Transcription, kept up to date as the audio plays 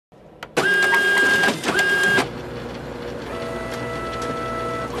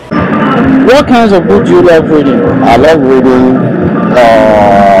What kinds of books do you love reading? I love reading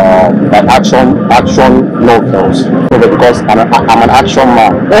like action novels because I'm an action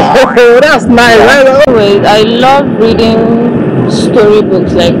man. Oh, that's nice. Yeah. Anyway, I love reading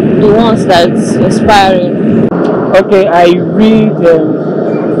storybooks, like the ones that's inspiring. Okay, I read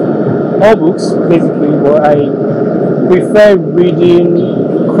all books basically, but I prefer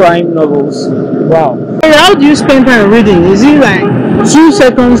reading crime novels. Wow. Hey, how do you spend time reading? Is it like 2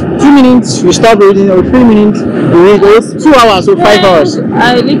 seconds, 2 minutes you stop reading, or 3 minutes you read, or 2 hours or 5 hours?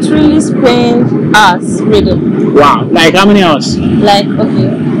 I literally spend hours reading. Wow. Like how many hours? Like, okay,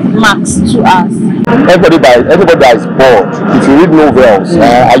 max 2 hours. Everybody that is bored, if you read novels,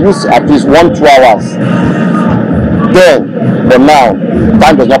 I use at least 1-2 hours. Then, but now,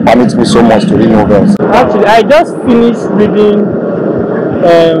 time does not permit me so much to read novels. Actually, I just finished reading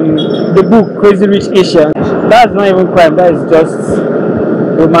the book Crazy Rich Asians. That's not even crime, that is just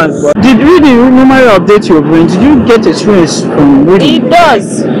romance. But did reading normally update your brain? Did you get experience from reading? It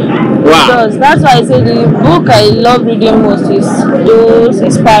does. Wow. It does. That's why I say the book I love reading most is those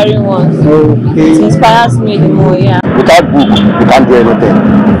inspiring ones. Okay. It inspires me the more, yeah. Without book, you can't do anything.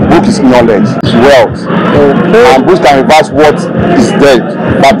 Book is knowledge, it's wealth. Okay. And books can reverse what is dead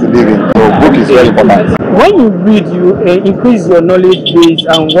back to living. So book is very important. When you read, you increase your knowledge base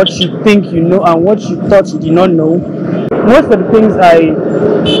and what you think you know and what you thought you did not know. Most of the things I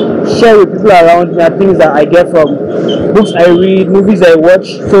share with people around me are things that I get from books I read, movies I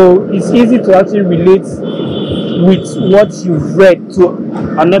watch. So it's easy to actually relate with what you've read to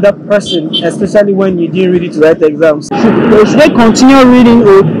another person, especially when you didn't read it to write exams. Should they continue reading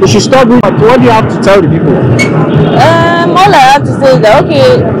or they should stop reading? What do you have to tell the people? All I have to say is that,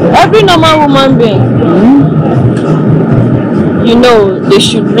 okay, every normal woman being, you know, they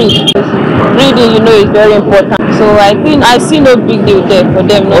should read. Reading, you know, is very important. So I think I see no big deal there for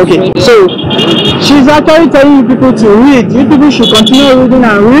them not to read. So she's actually telling you people to read. You people should continue reading,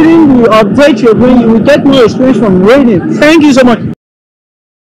 and reading will update your brain. You will get more experience from reading. Thank you so much.